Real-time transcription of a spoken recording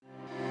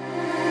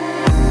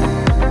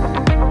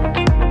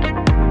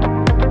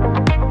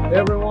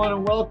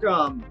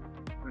welcome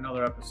to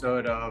another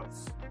episode of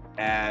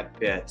Ad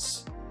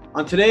Bits.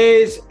 On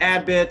today's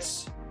Ad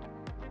Bits,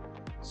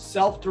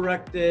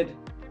 self-directed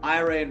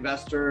IRA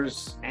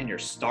investors and your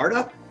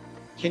startup.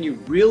 Can you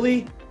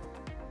really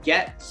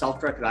get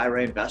self-directed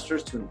IRA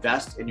investors to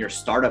invest in your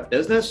startup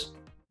business?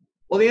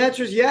 Well, the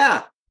answer is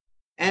yeah.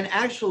 And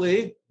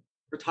actually,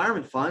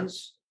 retirement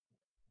funds,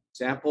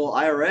 example,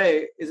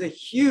 IRA, is a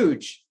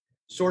huge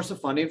source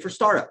of funding for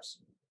startups.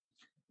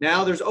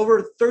 Now, there's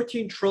over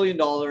 $13 trillion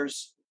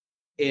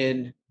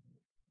in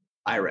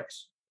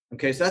IRAs.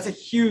 Okay, so that's a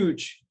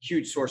huge,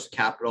 huge source of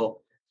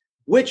capital,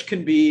 which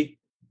can be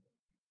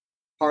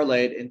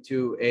parlayed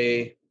into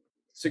a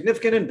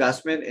significant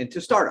investment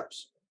into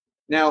startups.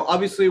 Now,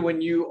 obviously,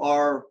 when you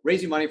are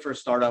raising money for a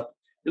startup,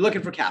 you're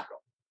looking for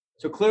capital.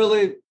 So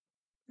clearly,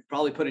 you've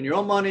probably put in your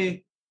own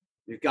money,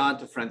 you've gone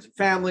to friends and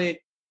family,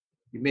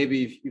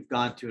 you've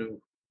gone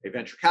to a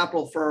venture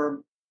capital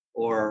firm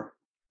or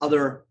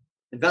other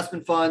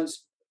investment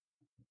funds,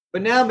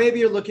 but now maybe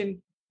you're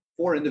looking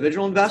for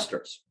individual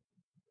investors,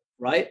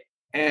 right?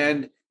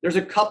 And there's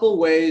a couple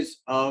ways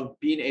of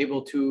being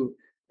able to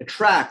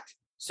attract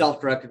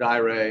self-directed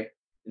IRA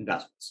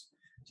investments.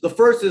 So the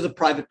first is a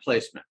private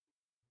placement.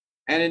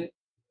 And in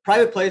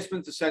private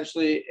placement is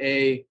essentially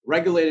a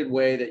regulated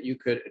way that you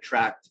could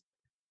attract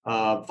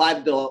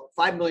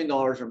 $5 million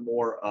or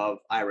more of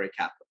IRA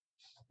capital.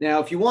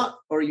 Now, if you want,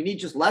 or you need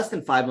just less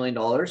than $5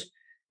 million,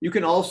 you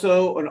can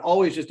also and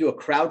always just do a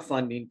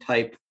crowdfunding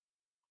type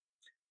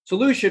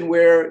solution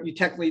where you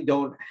technically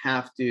don't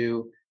have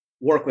to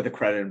work with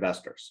accredited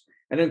investors.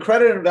 And an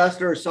accredited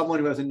investor is someone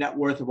who has a net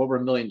worth of over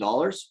 $1 million,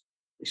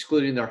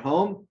 excluding their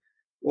home,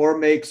 or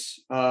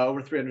makes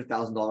over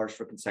 $300,000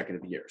 for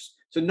consecutive years.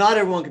 So not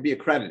everyone could be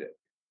accredited.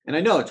 And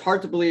I know it's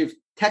hard to believe,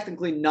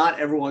 technically not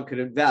everyone could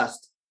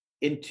invest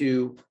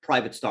into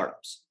private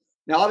startups.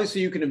 Now,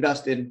 obviously, you can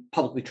invest in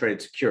publicly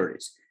traded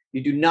securities.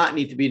 You do not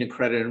need to be an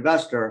accredited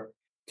investor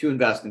to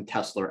invest in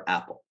Tesla or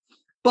Apple.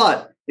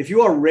 But if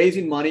you are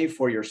raising money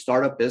for your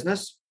startup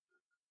business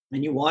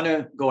and you want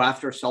to go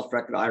after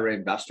self-directed IRA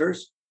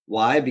investors,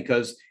 why?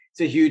 Because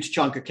it's a huge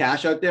chunk of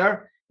cash out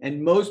there.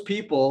 And most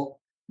people's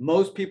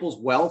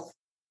wealth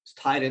is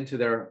tied into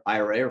their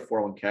IRA or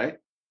 401k.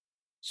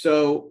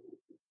 So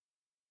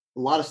a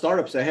lot of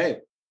startups say, hey,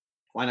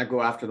 why not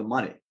go after the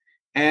money?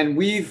 And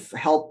we've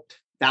helped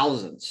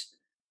thousands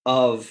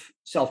of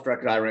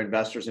self-directed IRA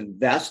investors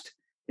invest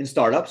in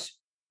startups.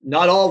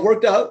 Not all have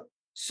worked out.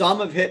 Some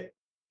have hit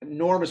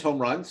enormous home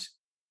runs,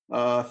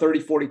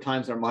 30, 40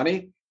 times their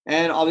money.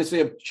 And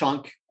obviously a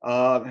chunk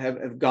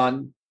have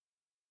gone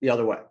the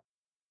other way.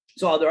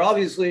 So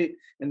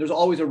there's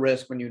always a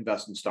risk when you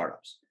invest in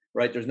startups,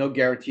 right? There's no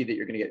guarantee that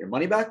you're going to get your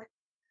money back.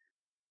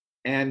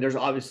 And there's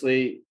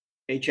obviously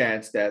a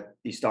chance that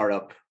the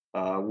startup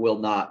will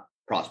not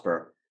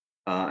prosper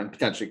and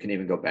potentially can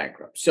even go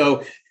bankrupt.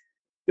 So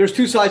there's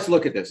two sides to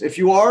look at this. If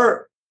you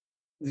are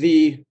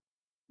the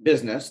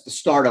business, the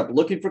startup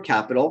looking for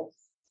capital,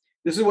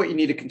 this is what you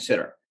need to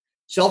consider.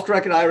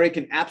 Self-directed IRA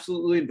can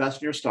absolutely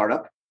invest in your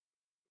startup.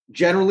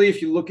 Generally,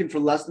 if you're looking for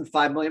less than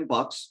 $5 million,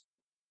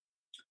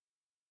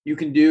 you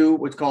can do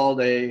what's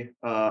called a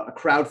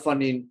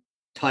crowdfunding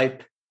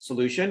type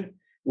solution,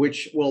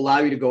 which will allow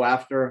you to go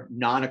after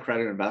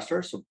non-accredited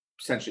investors, so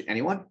essentially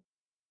anyone.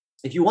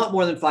 If you want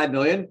more than $5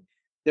 million,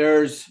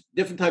 there's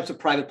different types of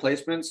private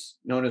placements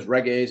known as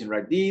Reg A's and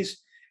Reg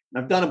D's.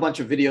 And I've done a bunch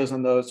of videos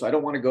on those, so I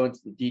don't want to go into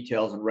the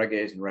details on Reg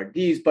A's and Reg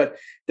D's, but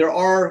there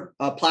are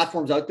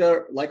platforms out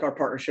there like our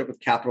partnership with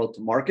Capital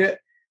to Market.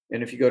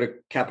 And if you go to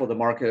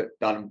capital-to-market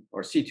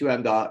or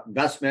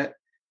c2m.investment,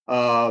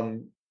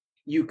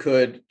 you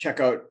could check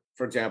out,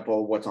 for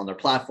example, what's on their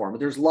platform. But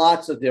there's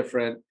lots of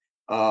different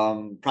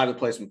private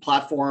placement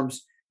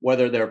platforms,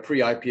 whether they're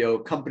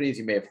pre-IPO companies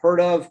you may have heard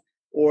of,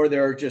 or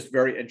they're just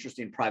very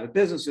interesting private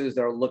businesses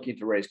that are looking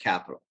to raise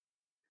capital.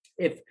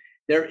 If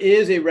there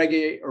is a Reg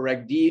A or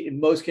Reg D, in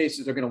most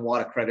cases, they're going to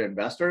want accredited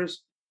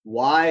investors.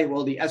 Why?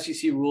 Well, the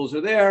SEC rules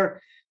are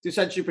there to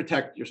essentially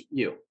protect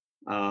you.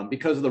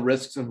 Because of the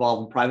risks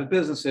involved in private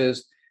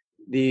businesses,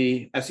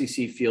 the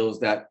SEC feels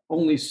that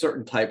only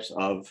certain types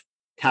of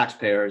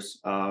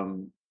taxpayers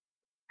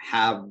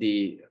have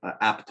the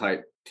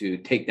appetite to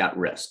take that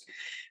risk.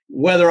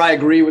 Whether I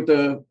agree with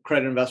the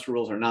accredited investor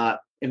rules or not,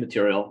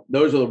 immaterial.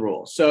 Those are the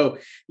rules. So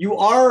you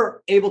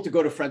are able to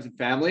go to friends and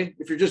family.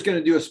 If you're just going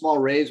to do a small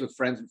raise with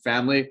friends and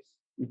family,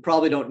 you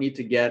probably don't need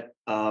to get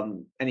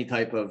any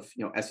type of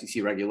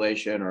SEC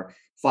regulation or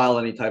file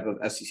any type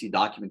of SEC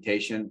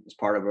documentation as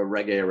part of a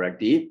Reg A or Reg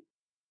D,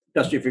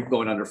 especially if you're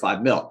going under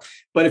 5 mil.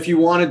 But if you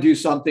want to do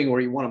something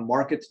where you want to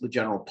market to the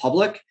general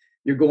public,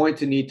 you're going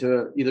to need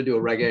to either do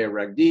a Reg A or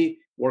Reg D,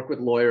 work with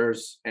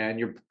lawyers, and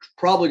you're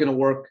probably going to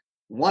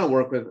want to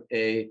work with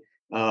a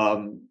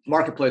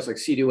marketplace like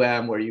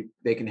C2M, where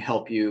they can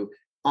help you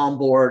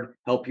onboard,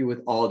 help you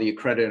with all the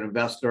accredited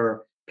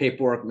investor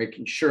paperwork,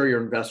 making sure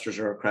your investors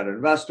are accredited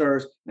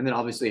investors, and then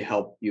obviously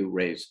help you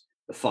raise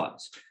the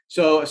funds.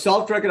 So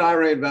self-directed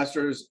IRA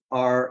investors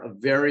are a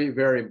very,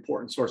 very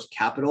important source of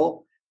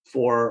capital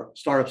for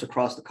startups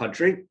across the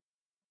country.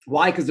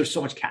 Why? Because there's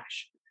so much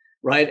cash.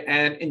 right?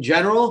 And in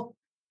general,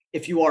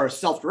 if you are a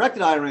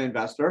self-directed IRA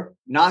investor,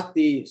 not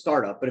the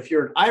startup, but if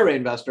you're an IRA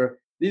investor,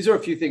 these are a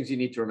few things you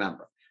need to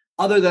remember.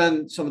 Other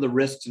than some of the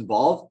risks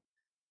involved,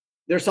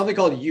 there's something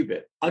called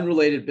UBIT,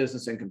 unrelated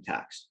business income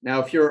tax.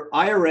 Now, if your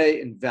IRA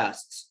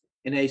invests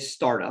in a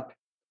startup,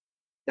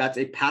 that's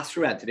a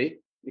pass-through entity.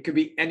 It could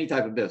be any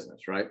type of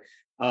business, right?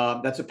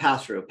 That's a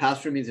pass-through. A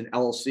pass-through means an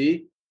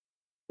LLC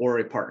or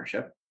a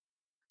partnership.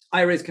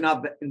 IRAs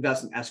cannot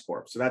invest in S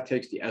Corp, so that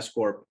takes the S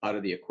Corp out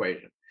of the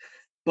equation.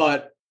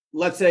 But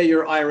let's say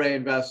your IRA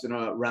invests in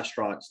a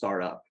restaurant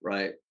startup,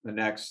 right? The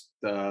next,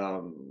 I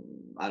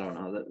don't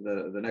know,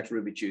 the next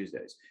Ruby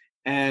Tuesdays,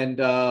 and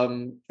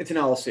it's an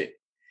LLC.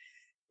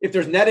 If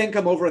there's net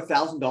income over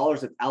 $1,000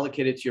 that's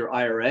allocated to your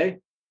IRA,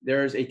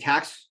 there's a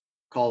tax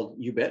called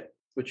UBIT,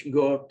 which can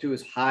go up to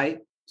as high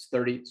as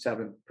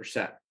 37%.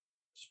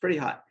 It's pretty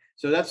high.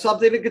 So that's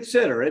something to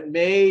consider. It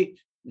may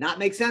not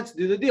make sense to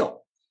do the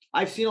deal.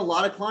 I've seen a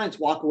lot of clients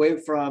walk away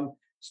from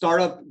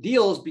startup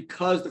deals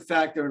because the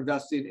fact they're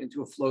investing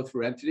into a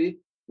flow-through entity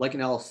like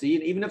an LLC,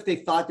 and even if they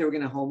thought they were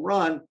going to home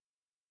run,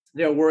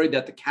 they're worried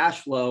that the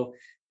cash flow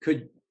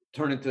could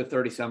turn into a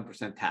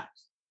 37%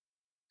 tax.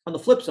 On the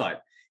flip side,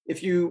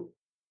 if you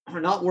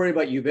are not worried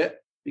about UBIT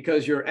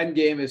because your end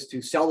game is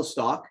to sell the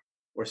stock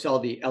or sell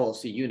the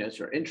LLC units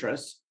or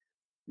interests,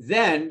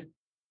 then,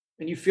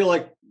 and you feel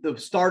like the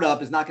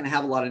startup is not going to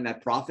have a lot of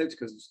net profits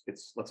because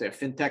it's, let's say, a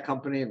fintech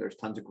company and there's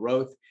tons of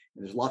growth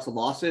and there's lots of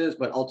losses,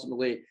 but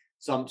ultimately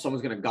someone's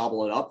going to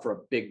gobble it up for a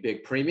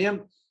big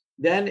premium,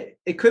 then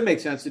it could make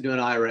sense to do an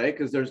IRA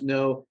because there's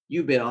no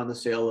UBIT on the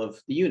sale of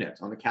the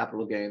units. On the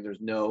capital gain,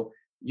 there's no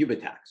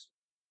UBIT tax.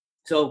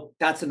 So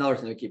that's another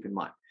thing to keep in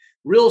mind.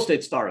 Real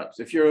estate startups,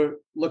 if you're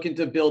looking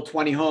to build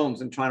 20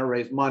 homes and trying to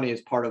raise money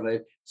as part of a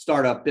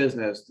startup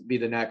business to be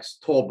the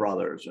next Toll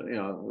Brothers,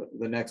 or,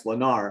 the next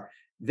Lennar,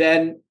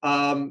 then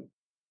a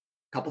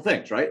couple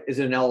things, right? Is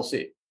it an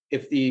LLC?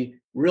 If the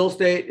real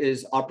estate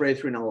is operated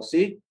through an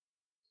LLC, you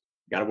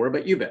got to worry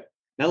about UBIT.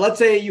 Now, let's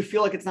say you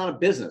feel like it's not a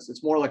business;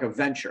 it's more like a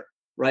venture,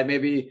 right?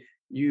 Maybe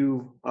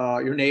your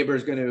neighbor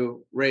is going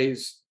to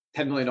raise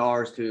 $10 million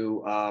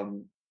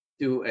to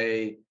do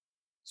a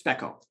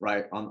spec home,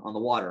 right, on the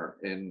water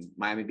in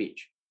Miami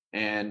Beach,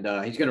 and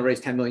he's going to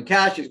raise 10 million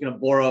cash. He's going to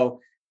borrow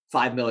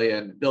 5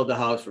 million, build the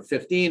house for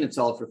 15, and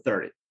sell it for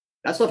 30.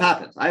 That stuff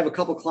happens. I have a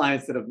couple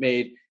clients that have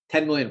made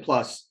 10 million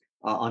plus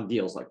on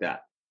deals like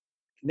that.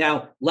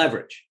 Now,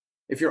 leverage.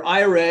 If your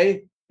IRA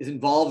is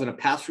involved in a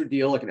pass-through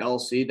deal like an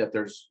LLC that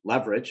there's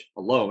leverage,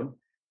 a loan,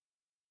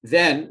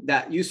 then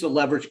that use of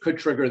leverage could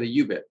trigger the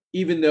UBIT,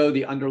 even though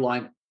the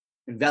underlying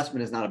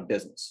investment is not a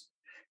business.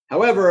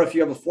 However, if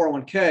you have a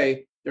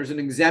 401k, there's an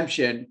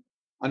exemption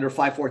under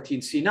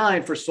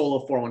 514c9 for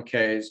solo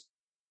 401ks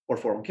or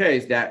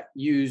 401ks that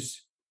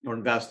use or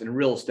invest in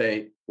real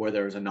estate where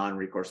there's a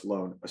non-recourse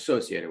loan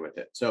associated with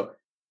it. So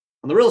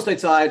on the real estate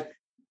side,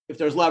 if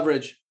there's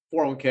leverage,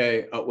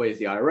 401k outweighs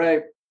the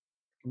IRA,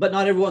 but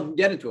not everyone can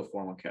get into a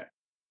 401k,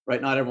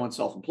 right? Not everyone's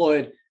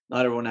self-employed,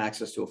 not everyone has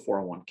access to a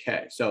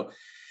 401k. So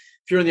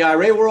if you're in the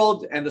IRA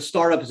world and the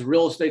startup is a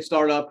real estate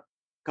startup,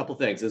 a couple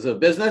things. Is it a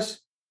business?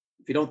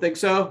 If you don't think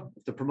so,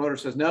 if the promoter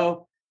says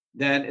no,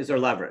 then is there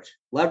leverage?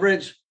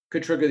 Leverage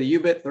could trigger the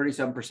UBIT,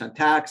 37%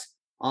 tax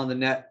on the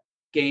net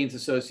gains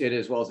associated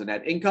as well as the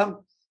net income.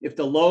 If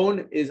the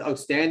loan is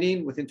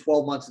outstanding within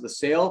 12 months of the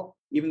sale,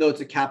 even though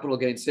it's a capital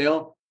gain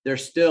sale,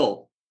 there's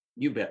still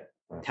UBIT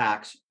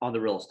tax on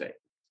the real estate.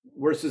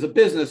 Versus a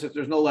business, if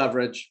there's no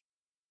leverage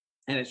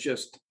and it's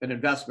just an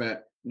investment,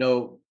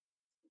 no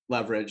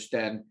leverage,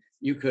 then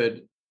you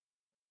could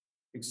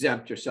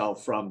exempt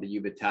yourself from the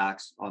UBIT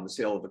tax on the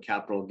sale of a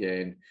capital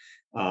gain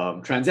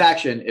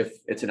transaction if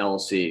it's an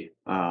LLC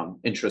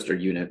interest or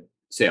unit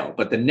sale.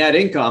 But the net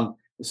income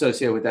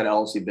associated with that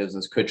LLC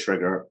business could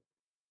trigger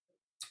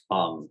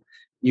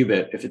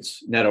UBIT if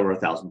it's net over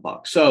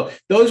 $1,000. So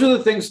those are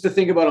the things to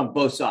think about on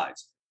both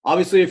sides.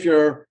 Obviously, if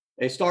you're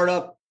a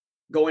startup,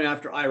 going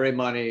after IRA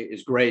money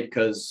is great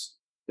because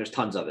there's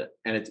tons of it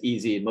and it's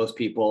easy. Most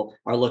people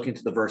are looking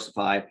to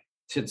diversify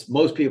since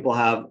most people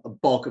have a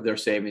bulk of their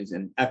savings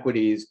in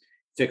equities,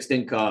 fixed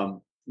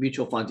income,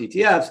 mutual funds,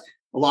 ETFs.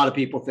 A lot of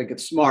people think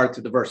it's smart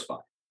to diversify.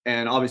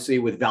 And obviously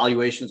with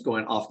valuations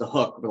going off the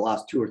hook over the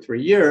last 2 or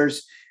 3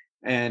 years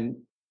and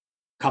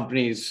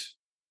companies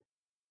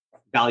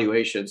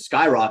valuations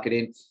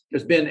skyrocketing,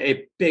 there's been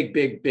a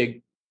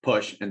big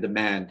push and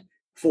demand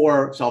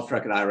for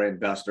self-directed IRA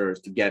investors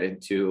to get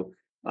into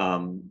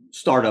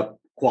startup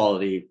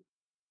quality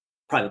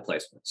private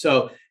placement.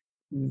 So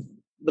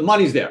the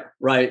money's there,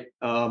 right?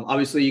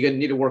 Obviously, you're going to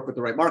need to work with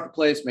the right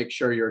marketplace, make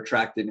sure you're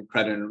attracting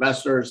accredited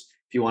investors.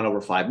 If you want over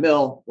 5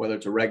 mil, whether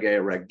it's a Reg A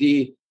or Reg D,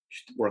 you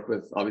should work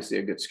with obviously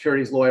a good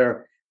securities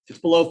lawyer. If it's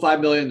below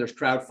 5 million, there's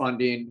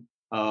crowdfunding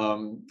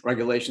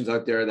regulations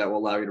out there that will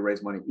allow you to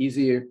raise money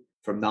easier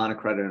from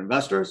non-accredited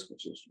investors,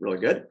 which is really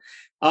good.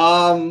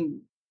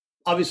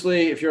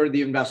 Obviously, if you're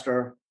the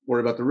investor,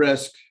 worry about the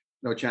risk.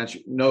 No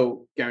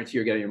guarantee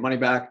you're getting your money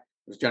back.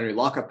 There's generally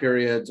lockup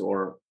periods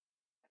or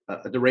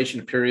a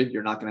duration period.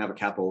 You're not going to have a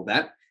capital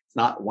event. It's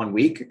not 1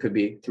 week. It could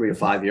be 3 to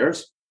 5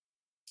 years.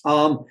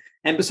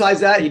 And besides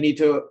that, you need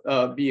to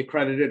be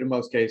accredited in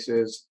most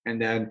cases,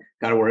 and then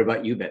got to worry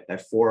about UBIT,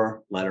 that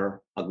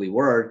 4-letter ugly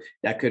word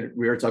that could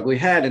rear its ugly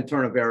head and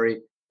turn a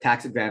very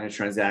tax advantage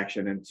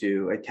transaction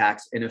into a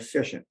tax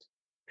inefficient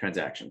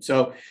transaction.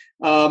 So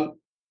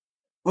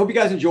hope you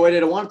guys enjoyed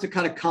it. I wanted to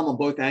kind of come on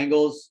both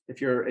angles.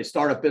 If you're a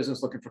startup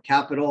business looking for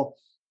capital,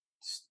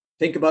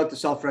 think about the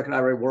self-directed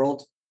IRA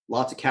world.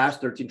 Lots of cash,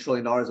 $13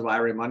 trillion of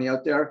IRA money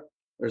out there.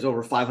 There's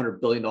over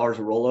 $500 billion of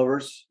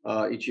rollovers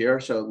each year.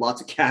 So lots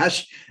of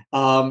cash.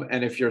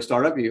 And if you're a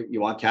startup, you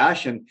want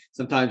cash. And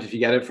sometimes if you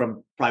get it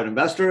from private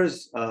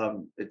investors,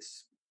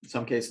 it's in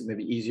some cases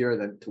maybe easier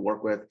than to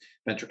work with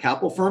venture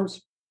capital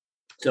firms.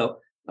 So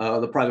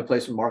the private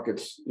placement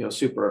market's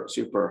super,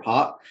 super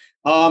hot.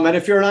 And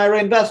if you're an IRA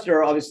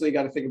investor, obviously you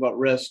got to think about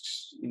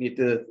risks. You need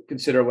to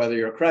consider whether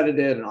you're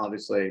accredited, and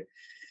obviously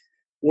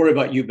worry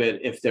about UBIT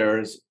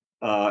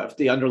if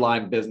the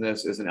underlying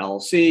business is an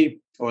LLC,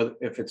 or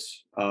if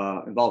it's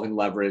involving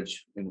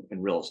leverage in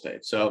real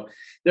estate. So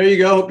there you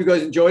go. Hope you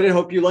guys enjoyed it.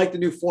 Hope you like the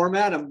new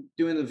format. I'm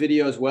doing the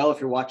video as well if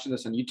you're watching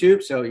this on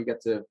YouTube, so you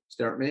get to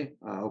stare at me.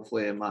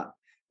 Hopefully I'm not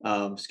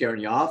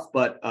scaring you off,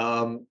 but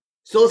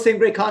still the same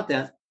great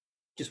content.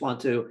 Just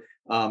want to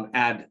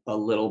add a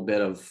little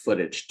bit of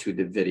footage to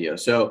the video.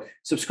 So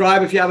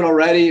subscribe if you haven't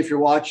already. If you're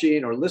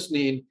watching or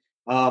listening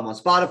on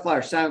Spotify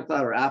or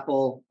SoundCloud or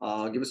Apple,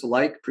 give us a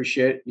like.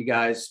 Appreciate you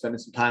guys spending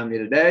some time with me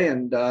today.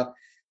 And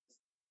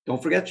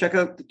don't forget, check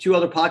out the 2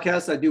 other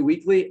podcasts I do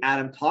weekly: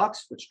 Adam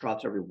Talks, which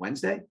drops every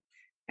Wednesday,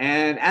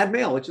 and Ad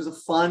Mail, which is a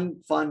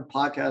fun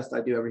podcast I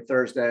do every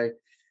Thursday,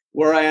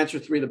 where I answer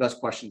 3 of the best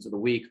questions of the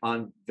week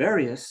on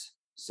various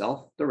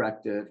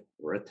self-directed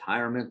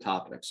retirement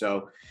topics.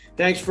 So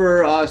thanks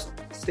for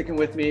sticking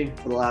with me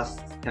for the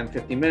last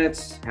 10-15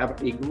 minutes.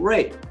 Have a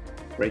great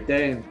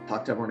day, and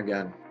talk to everyone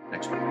again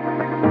next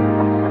week.